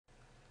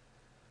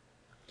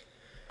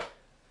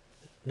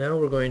Now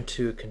we're going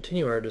to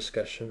continue our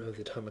discussion of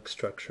the atomic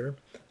structure.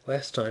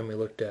 Last time we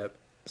looked at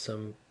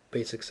some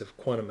basics of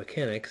quantum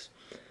mechanics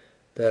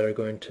that are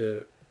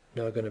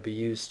now going to be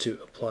used to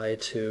apply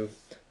to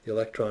the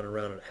electron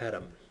around an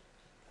atom.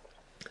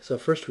 So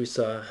first we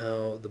saw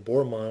how the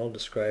Bohr model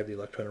described the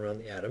electron around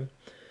the atom,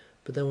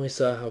 but then we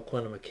saw how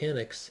quantum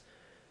mechanics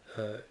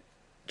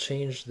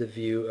changed the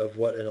view of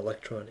what an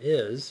electron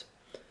is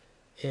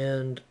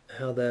and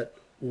how that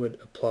would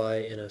apply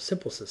in a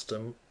simple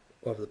system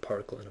of the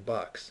particle in a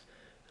box.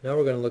 Now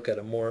we're going to look at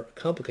a more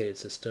complicated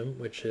system,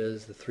 which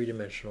is the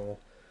three-dimensional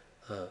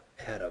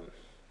atom.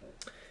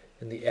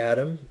 In the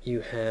atom,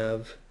 you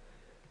have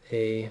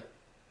a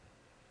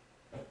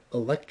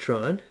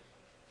electron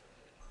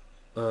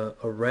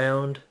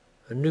around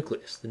a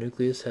nucleus. The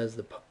nucleus has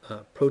the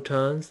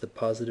protons, the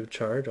positive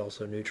charge,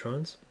 also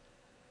neutrons.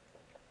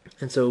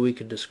 And so we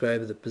could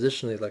describe the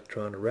position of the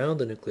electron around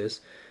the nucleus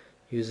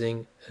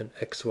using an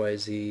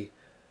XYZ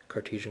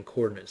Cartesian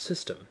coordinate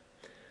system.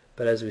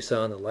 But as we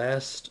saw in the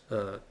last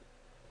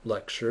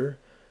lecture,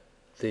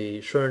 the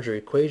Schrödinger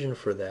equation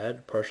for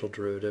that, partial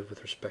derivative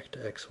with respect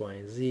to x, y,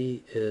 and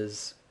z,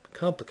 is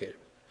complicated.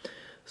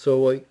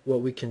 So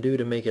what we can do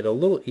to make it a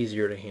little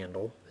easier to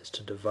handle is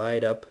to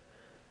divide up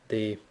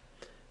the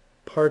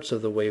parts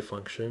of the wave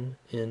function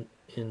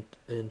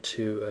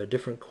into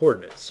different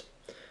coordinates.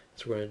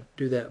 So we're going to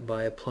do that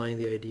by applying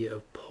the idea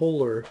of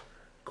polar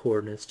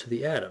coordinates to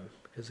the atom,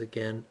 because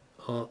again,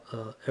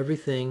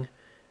 everything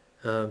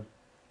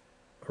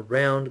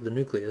around the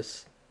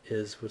nucleus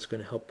is what's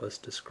going to help us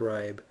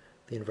describe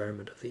the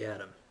environment of the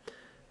atom.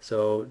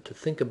 So to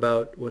think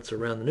about what's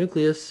around the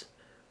nucleus,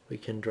 we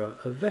can draw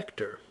a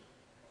vector.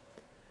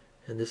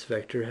 And this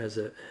vector has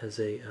a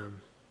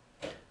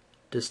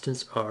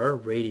distance r,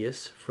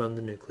 radius, from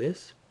the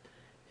nucleus.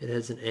 It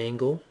has an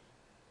angle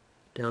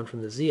down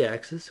from the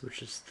z-axis,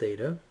 which is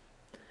theta,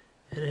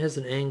 and it has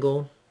an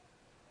angle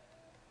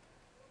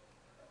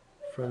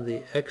from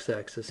the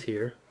x-axis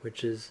here,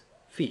 which is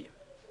phi.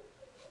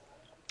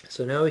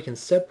 So now we can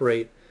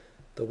separate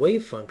the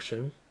wave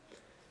function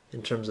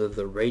in terms of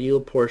the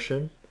radial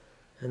portion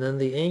and then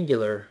the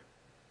angular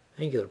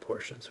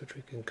portions, which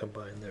we can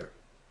combine there.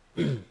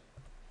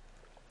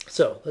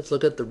 So let's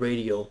look at the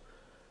radial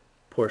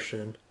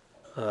portion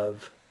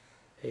of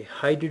a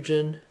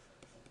hydrogen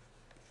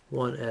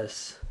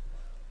 1s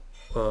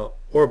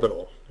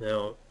orbital.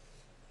 Now,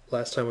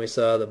 last time we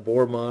saw the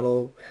Bohr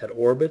model had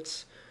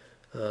orbits,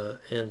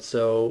 and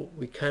so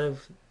we kind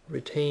of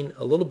retain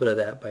a little bit of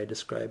that by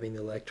describing the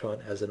electron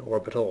as an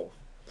orbital.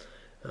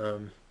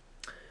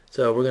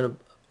 So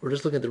we're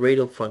just looking at the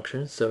radial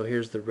function. So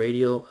here's the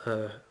radial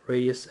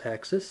radius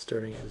axis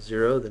starting at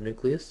 0, the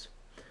nucleus,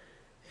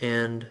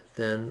 and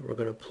then we're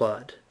going to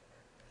plot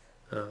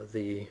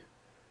the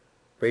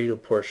radial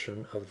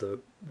portion of the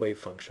wave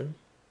function.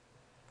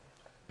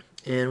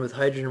 And with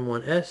hydrogen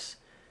 1s,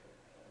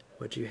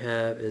 what you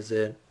have is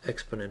an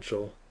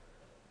exponential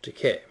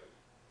decay,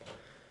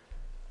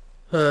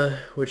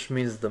 which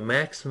means the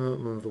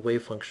maximum of the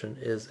wave function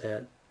is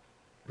at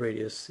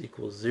radius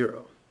equals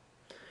 0.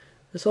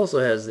 This also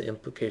has the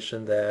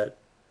implication that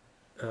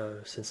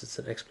since it's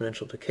an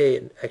exponential decay,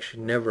 it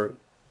actually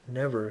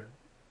never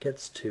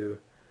gets to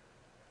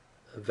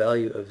a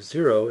value of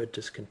 0. It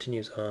just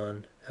continues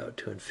on out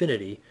to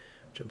infinity,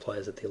 which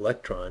implies that the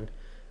electron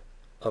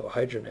of a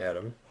hydrogen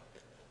atom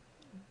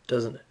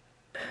doesn't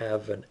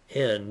have an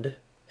end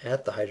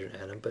at the hydrogen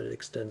atom, but it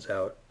extends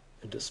out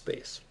into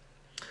space.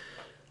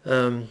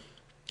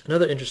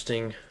 Another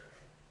interesting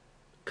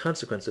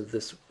consequence of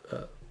this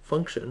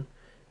function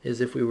is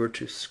if we were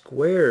to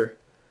square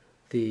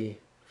the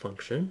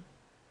function,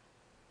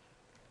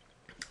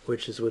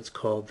 which is what's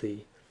called the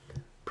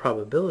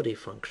probability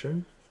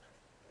function.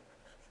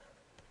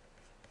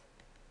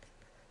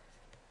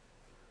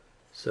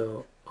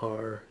 So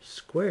r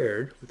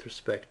squared with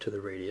respect to the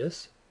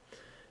radius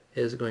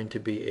is going to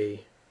be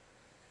a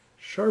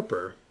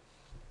sharper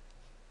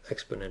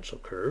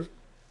exponential curve.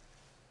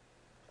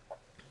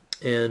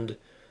 And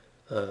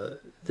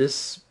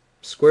this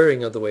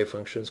squaring of the wave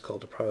function is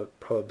called a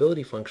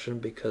probability function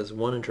because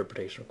one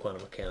interpretation of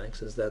quantum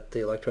mechanics is that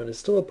the electron is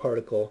still a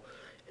particle,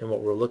 and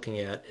what we're looking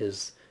at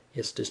is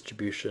its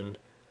distribution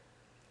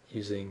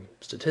using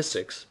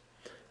statistics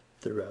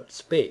throughout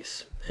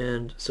space.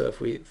 And so if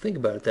we think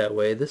about it that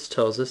way, this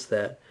tells us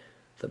that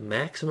the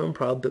maximum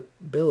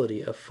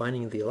probability of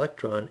finding the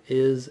electron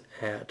is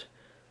at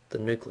the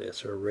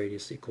nucleus, or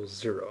radius equals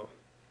 0,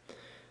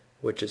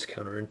 which is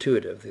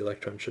counterintuitive. The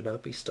electron should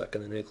not be stuck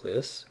in the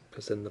nucleus,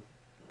 because then the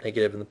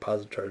negative and the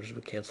positive charges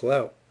would cancel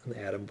out, and the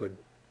atom would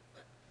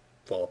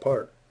fall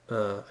apart,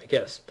 I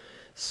guess.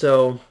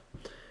 So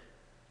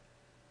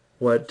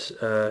what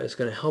is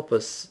going to help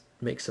us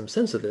make some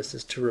sense of this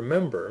is to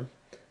remember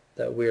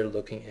that we're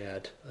looking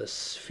at a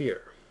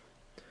sphere.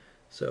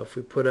 So if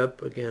we put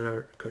up, again,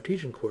 our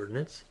Cartesian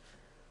coordinates,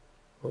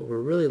 what we're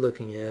really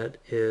looking at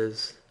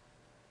is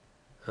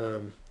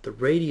the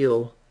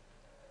radial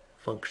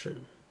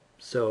function.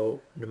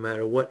 So no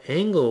matter what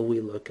angle we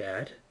look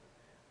at,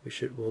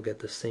 we'll get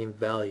the same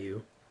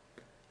value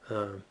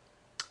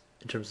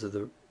in terms of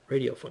the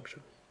radial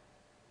function.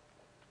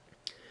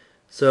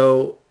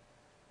 So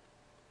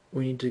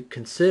we need to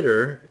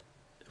consider,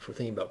 if we're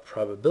thinking about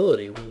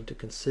probability, we need to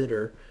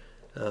consider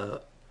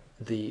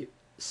the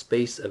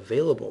space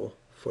available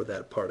for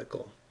that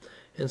particle.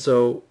 And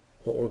so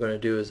what we're going to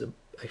do is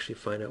actually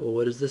find out, well,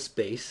 what is the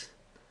space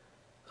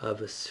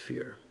of a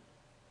sphere?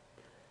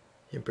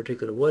 In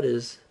particular, what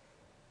is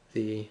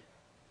the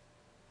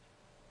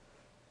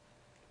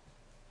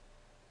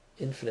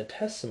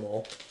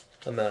infinitesimal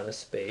amount of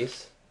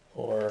space,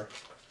 or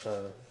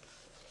the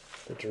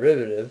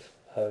derivative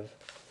of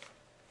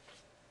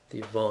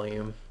the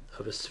volume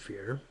of a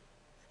sphere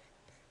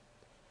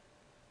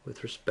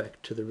with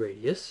respect to the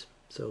radius.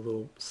 So a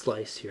little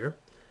slice here,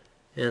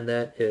 and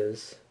that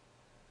is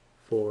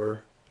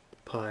 4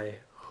 pi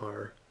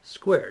r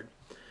squared.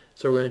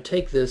 So we're going to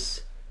take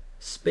this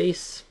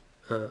space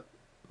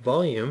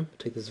volume,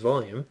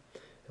 and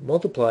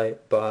multiply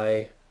it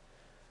by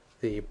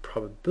the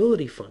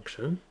probability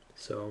function,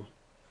 so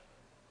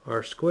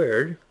r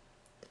squared,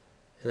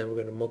 and then we're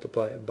going to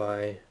multiply it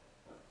by,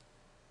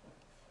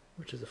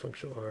 which is a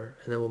function of r,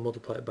 and then we'll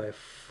multiply it by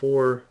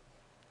 4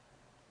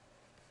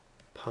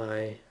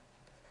 pi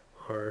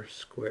r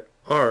squared,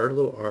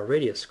 little r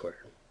radius squared.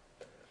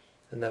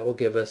 And that will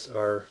give us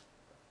our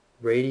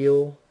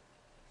radial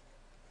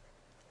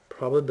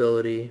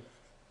probability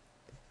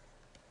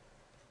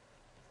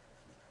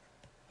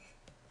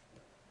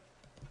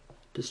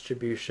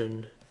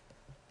distribution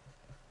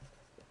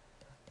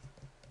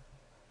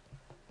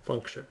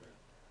function.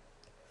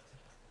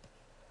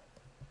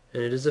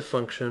 And it is a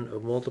function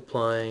of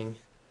multiplying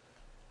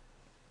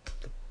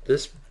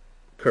this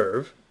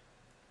curve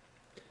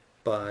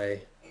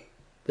by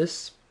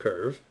this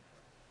curve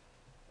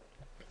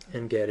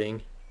and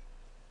getting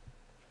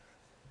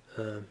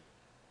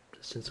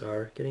distance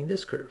r, getting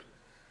this curve.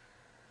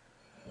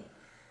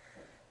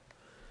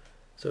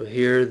 So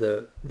here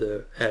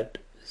the at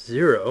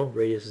 0,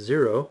 radius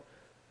 0,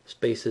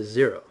 space is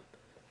 0.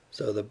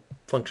 So the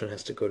function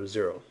has to go to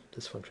 0.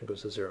 This function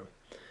goes to 0.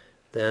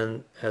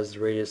 Then as the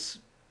radius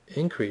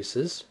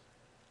increases,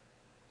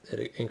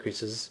 it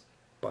increases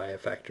by a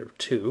factor of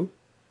 2.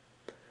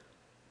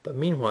 But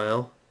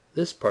meanwhile,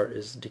 this part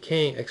is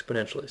decaying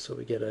exponentially. So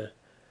we get a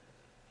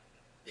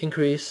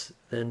increase,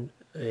 then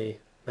a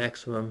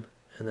maximum,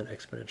 and then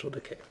exponential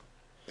decay.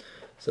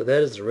 So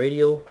that is the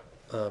radial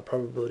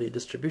probability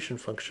distribution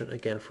function,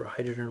 again, for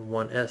hydrogen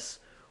 1s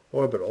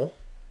orbital.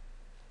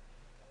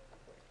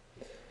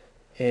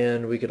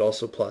 And we could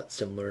also plot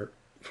similar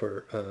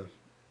for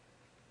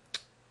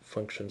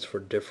functions for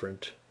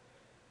different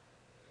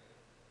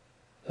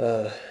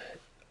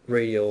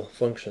radial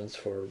functions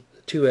for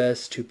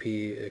 2s,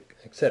 2p,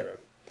 etc.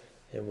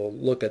 And we'll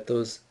look at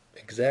those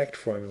exact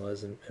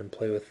formulas and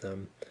play with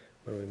them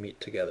when we meet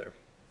together.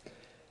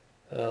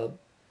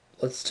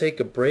 Let's take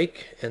a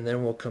break, and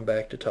then we'll come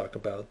back to talk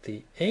about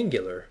the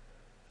angular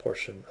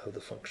portion of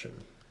the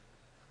function.